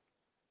elders.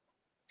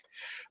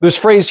 This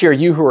phrase here,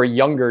 you who are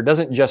younger,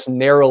 doesn't just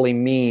narrowly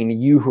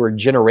mean you who are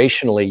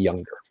generationally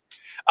younger.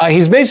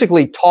 He's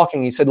basically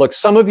talking, he said, look,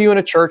 some of you in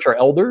a church are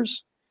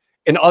elders,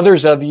 and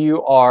others of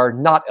you are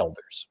not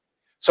elders.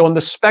 So on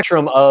the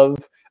spectrum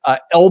of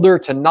elder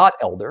to not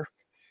elder,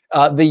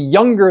 the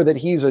younger that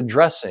he's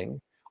addressing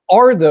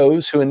are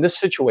those who in this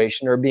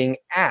situation are being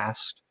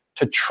asked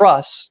to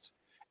trust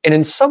and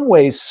in some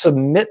ways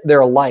submit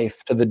their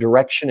life to the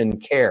direction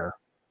and care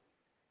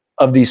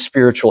of these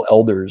spiritual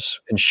elders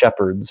and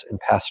shepherds and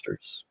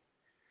pastors.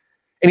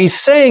 And he's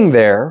saying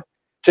there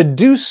to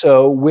do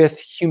so with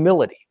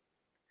humility,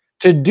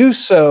 to do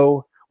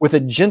so with a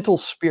gentle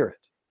spirit,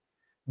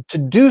 to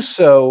do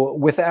so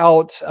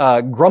without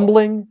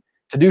grumbling,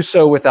 to do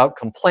so without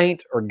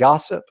complaint or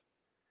gossip.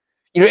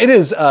 You know, it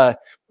is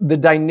the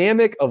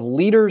dynamic of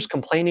leaders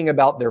complaining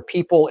about their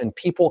people and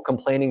people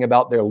complaining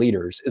about their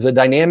leaders is a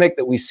dynamic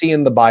that we see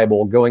in the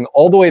Bible going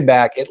all the way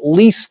back at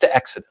least to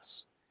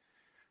Exodus,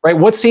 right?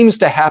 What seems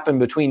to happen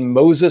between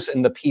Moses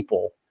and the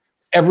people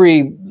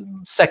every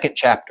second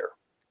chapter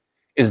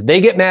is they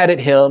get mad at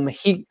him.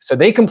 So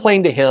they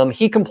complain to him.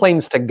 He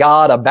complains to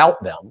God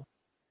about them,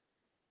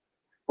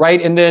 right?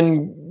 And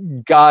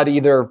then God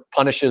either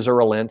punishes or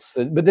relents.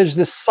 But there's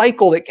this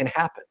cycle that can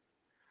happen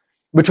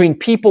between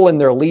people and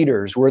their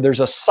leaders where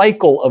there's a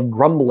cycle of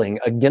grumbling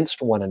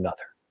against one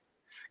another.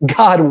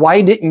 God,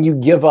 why didn't you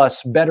give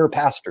us better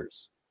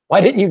pastors?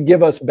 Why didn't you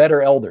give us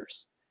better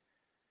elders?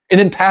 And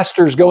then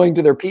pastors going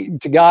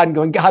to God and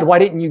going, God, why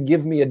didn't you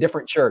give me a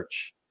different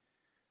church?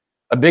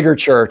 A bigger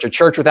church, a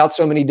church without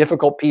so many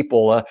difficult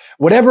people,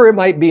 whatever it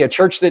might be, a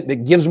church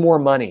that gives more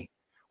money.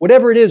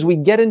 Whatever it is, we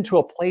get into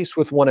a place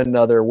with one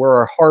another where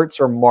our hearts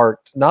are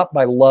marked not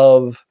by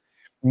love,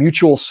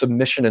 mutual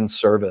submission and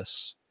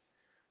service,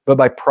 but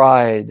by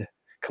pride,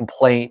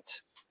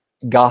 complaint,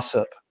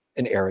 gossip,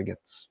 and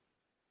arrogance.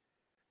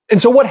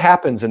 And so what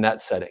happens in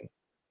that setting?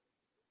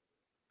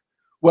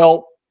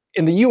 Well,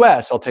 in the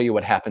US, I'll tell you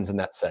what happens in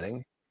that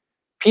setting.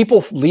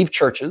 People leave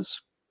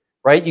churches,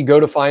 right? You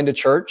go to find a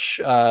church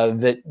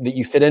that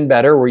you fit in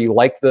better, where you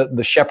like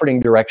the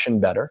shepherding direction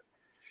better.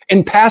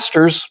 And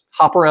pastors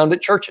hop around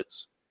at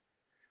churches,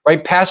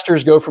 right?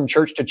 Pastors go from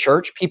church to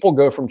church. People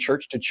go from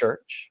church to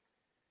church.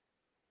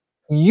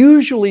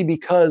 Usually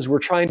because we're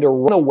trying to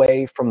run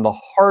away from the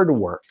hard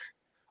work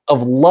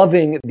of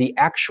loving the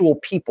actual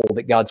people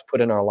that God's put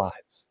in our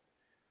lives.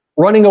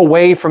 Running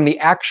away from the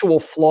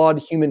actual flawed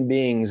human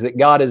beings that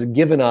God has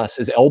given us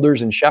as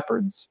elders and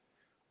shepherds,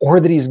 or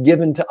that he's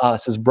given to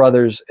us as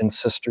brothers and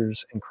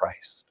sisters in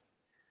Christ.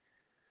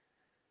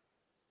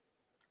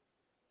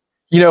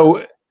 You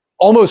know,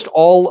 almost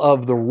all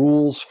of the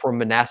rules for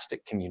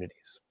monastic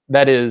communities,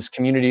 that is,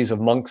 communities of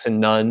monks and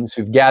nuns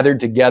who've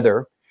gathered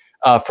together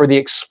for the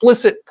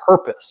explicit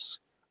purpose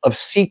of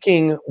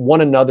seeking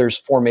one another's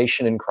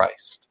formation in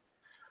Christ.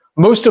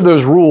 Most of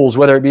those rules,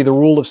 whether it be the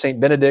rule of St.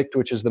 Benedict,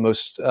 which is the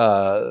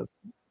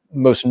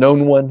most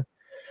known one,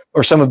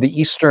 or some of the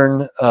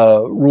Eastern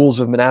rules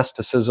of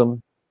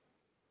monasticism,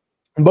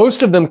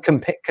 most of them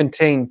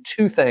contain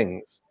two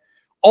things,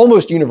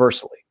 almost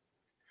universally,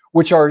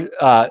 which are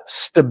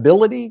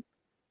stability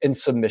and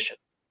submission.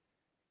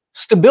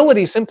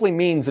 Stability simply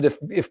means that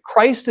if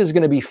Christ is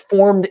going to be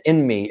formed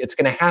in me, it's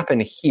going to happen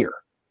here.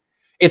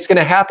 It's going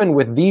to happen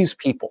with these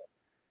people,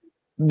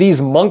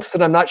 these monks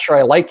that I'm not sure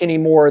I like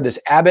anymore, this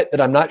abbot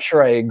that I'm not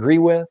sure I agree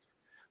with.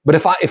 But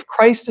if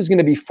Christ is going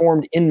to be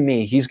formed in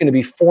me, he's going to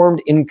be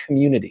formed in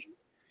community.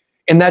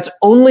 And that's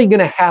only going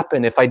to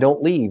happen if I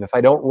don't leave, if I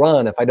don't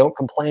run, if I don't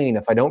complain,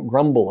 if I don't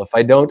grumble, if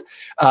I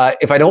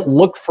don't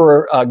look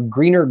for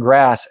greener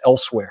grass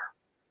elsewhere.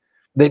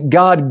 That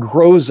God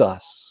grows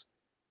us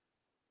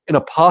in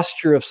a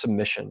posture of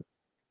submission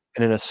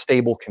and in a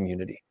stable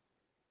community.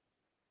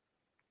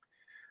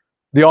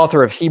 The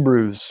author of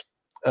Hebrews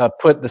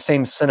put the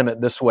same sentiment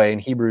this way in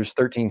Hebrews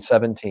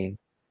 13:17.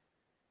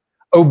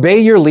 Obey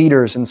your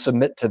leaders and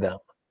submit to them,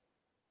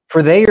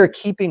 for they are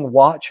keeping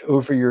watch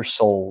over your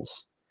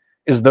souls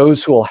as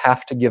those who will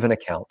have to give an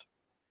account.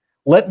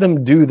 Let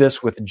them do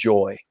this with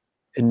joy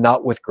and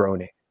not with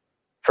groaning,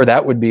 for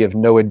that would be of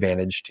no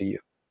advantage to you.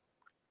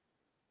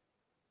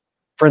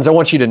 Friends, I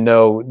want you to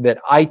know that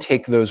I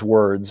take those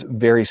words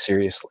very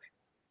seriously.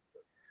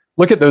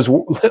 Look at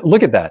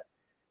that.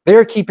 They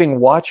are keeping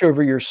watch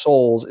over your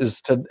souls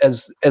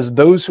as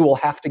those who will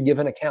have to give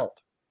an account.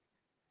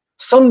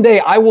 Someday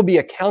I will be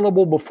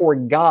accountable before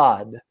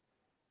God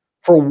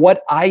for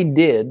what I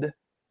did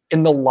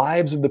in the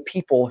lives of the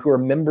people who are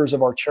members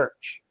of our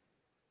church.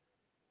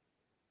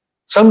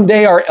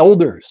 Someday our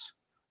elders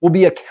will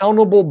be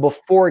accountable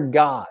before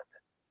God,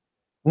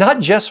 not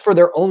just for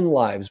their own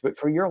lives, but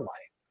for your life.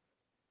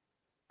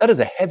 That is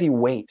a heavy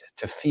weight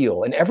to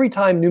feel. And every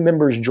time new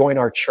members join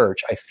our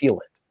church, I feel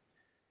it.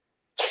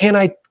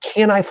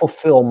 Can I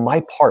fulfill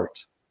my part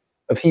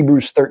of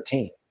Hebrews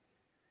 13?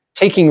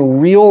 Taking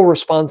real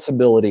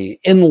responsibility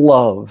in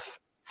love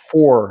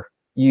for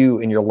you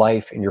in your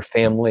life, in your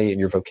family, in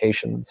your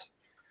vocations.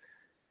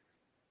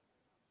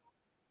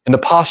 And the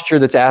posture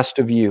that's asked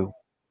of you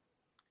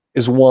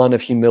is one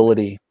of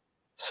humility,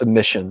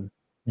 submission,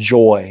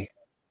 joy,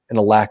 and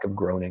a lack of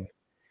groaning.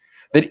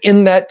 That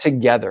in that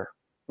together,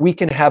 we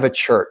can have a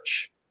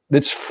church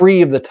that's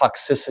free of the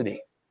toxicity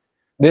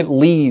that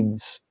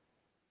leads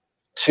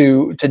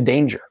to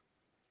danger,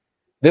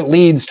 that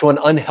leads to an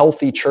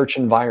unhealthy church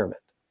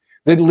environment,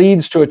 that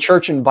leads to a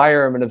church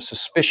environment of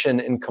suspicion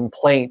and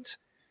complaint,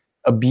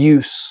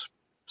 abuse,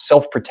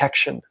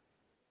 self-protection,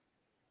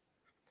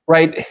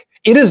 right?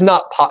 It is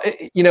not,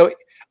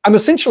 I'm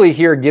essentially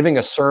here giving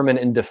a sermon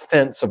in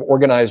defense of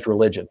organized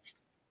religion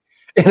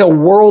in a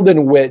world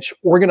in which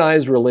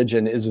organized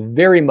religion is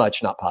very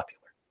much not popular.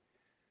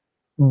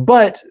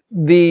 But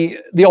the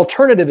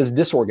alternative is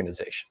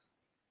disorganization.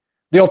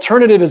 The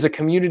alternative is a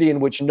community in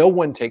which no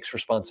one takes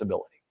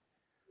responsibility,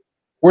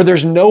 where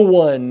there's no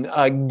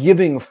one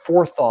giving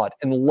forethought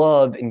and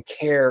love and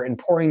care and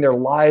pouring their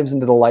lives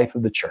into the life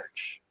of the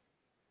church.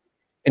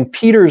 And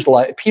Peter's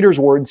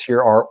words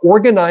here are,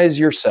 organize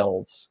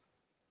yourselves,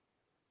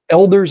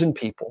 elders and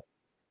people,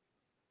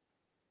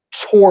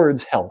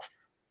 towards health,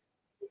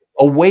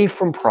 away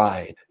from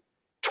pride,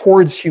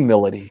 towards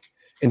humility,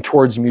 and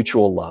towards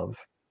mutual love.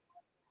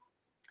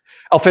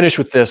 I'll finish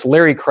with this.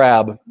 Larry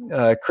Crabb,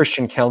 a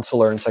Christian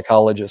counselor and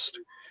psychologist,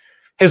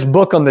 his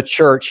book on the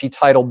church, he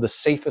titled The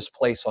Safest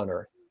Place on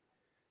Earth,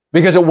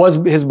 because it was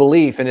his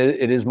belief, and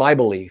it is my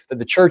belief, that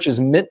the church is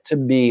meant to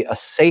be a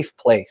safe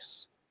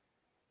place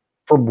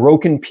for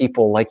broken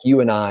people like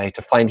you and I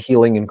to find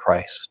healing in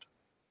Christ.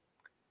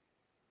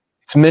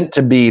 It's meant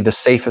to be the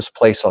safest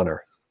place on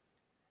earth,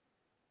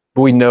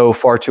 but we know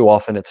far too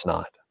often it's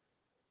not.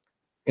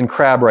 And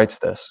Crabb writes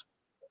this: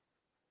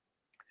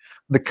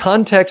 the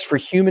context for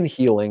human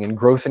healing and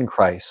growth in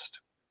Christ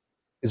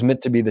is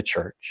meant to be the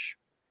church.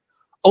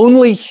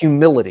 Only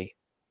humility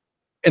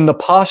in the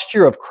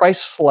posture of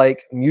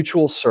Christ-like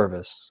mutual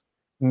service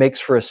makes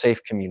for a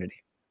safe community.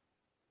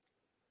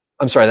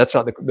 I'm sorry,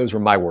 those were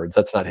my words.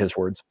 That's not his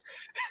words.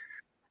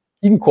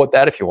 You can quote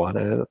that if you want.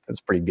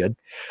 That's pretty good.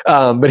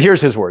 But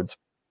here's his words.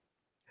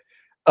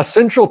 A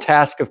central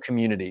task of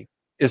community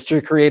is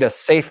to create a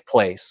safe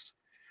place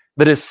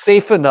that is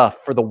safe enough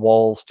for the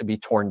walls to be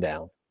torn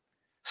down,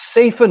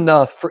 safe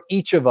enough for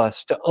each of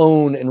us to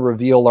own and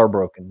reveal our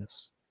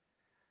brokenness.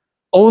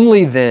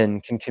 Only then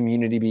can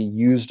community be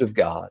used of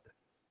God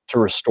to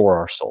restore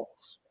our souls.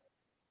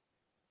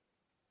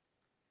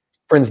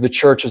 Friends, the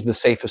church is the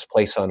safest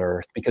place on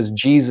earth because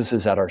Jesus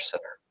is at our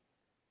center,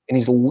 and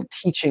he's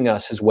teaching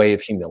us his way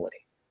of humility.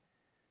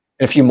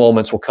 In a few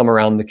moments, we'll come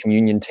around the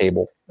communion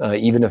table,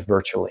 even if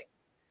virtually,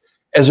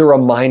 as a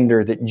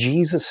reminder that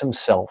Jesus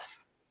himself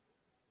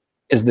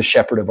is the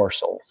shepherd of our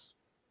souls.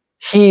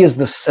 He is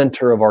the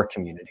center of our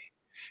community.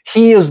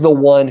 He is the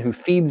one who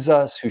feeds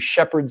us, who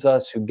shepherds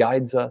us, who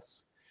guides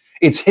us.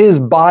 It's his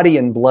body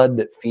and blood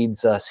that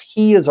feeds us.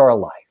 He is our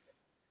life.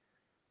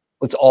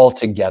 Let's all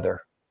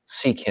together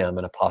seek him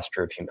in a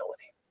posture of humility.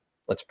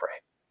 Let's pray.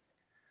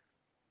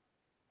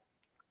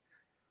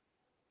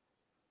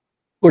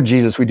 Lord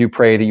Jesus, we do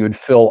pray that you would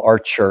fill our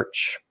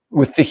church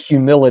with the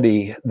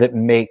humility that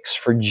makes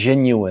for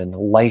genuine,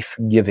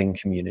 life-giving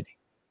community.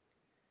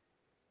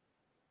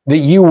 That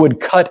you would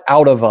cut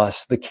out of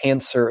us the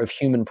cancer of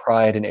human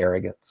pride and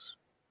arrogance,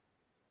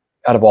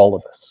 out of all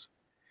of us.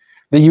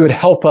 That you would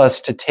help us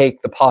to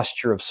take the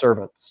posture of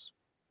servants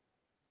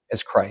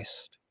as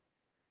Christ,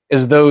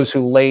 as those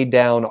who lay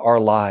down our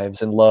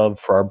lives in love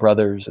for our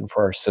brothers and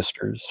for our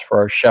sisters, for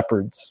our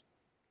shepherds,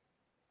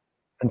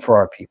 and for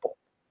our people.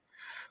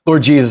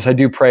 Lord Jesus, I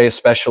do pray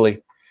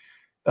especially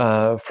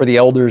for the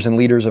elders and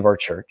leaders of our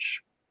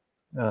church.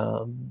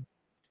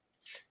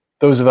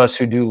 Those of us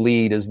who do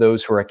lead as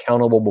those who are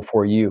accountable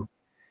before you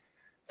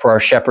for our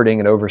shepherding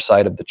and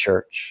oversight of the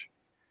church.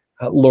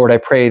 Lord, I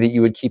pray that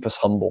you would keep us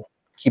humble,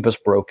 keep us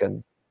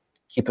broken,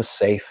 keep us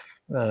safe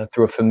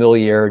through a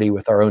familiarity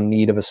with our own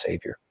need of a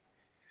Savior.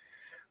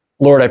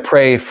 Lord, I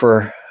pray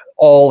for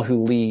all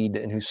who lead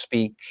and who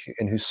speak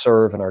and who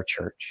serve in our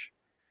church,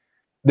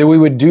 that we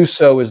would do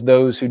so as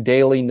those who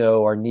daily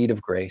know our need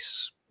of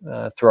grace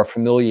through our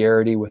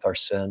familiarity with our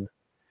sin.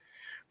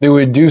 That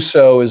we would do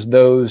so as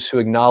those who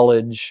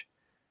acknowledge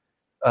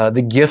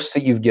the gifts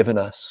that you've given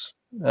us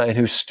and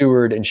who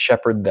steward and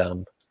shepherd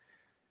them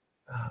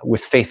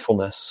with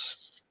faithfulness.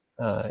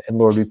 And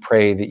Lord, we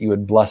pray that you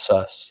would bless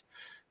us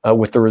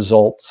with the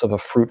results of a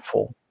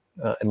fruitful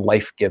and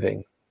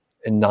life-giving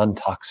and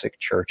non-toxic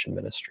church and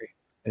ministry.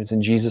 And it's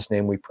in Jesus'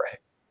 name we pray.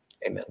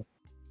 Amen.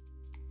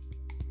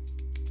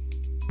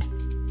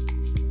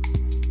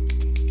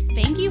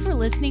 for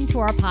listening to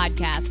our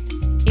podcast.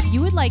 If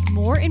you would like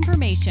more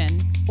information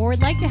or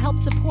would like to help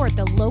support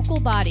the local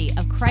body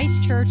of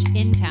Christ Church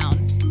in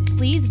Town,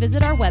 please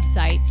visit our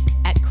website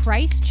at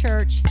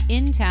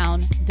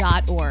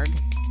christchurchintown.org.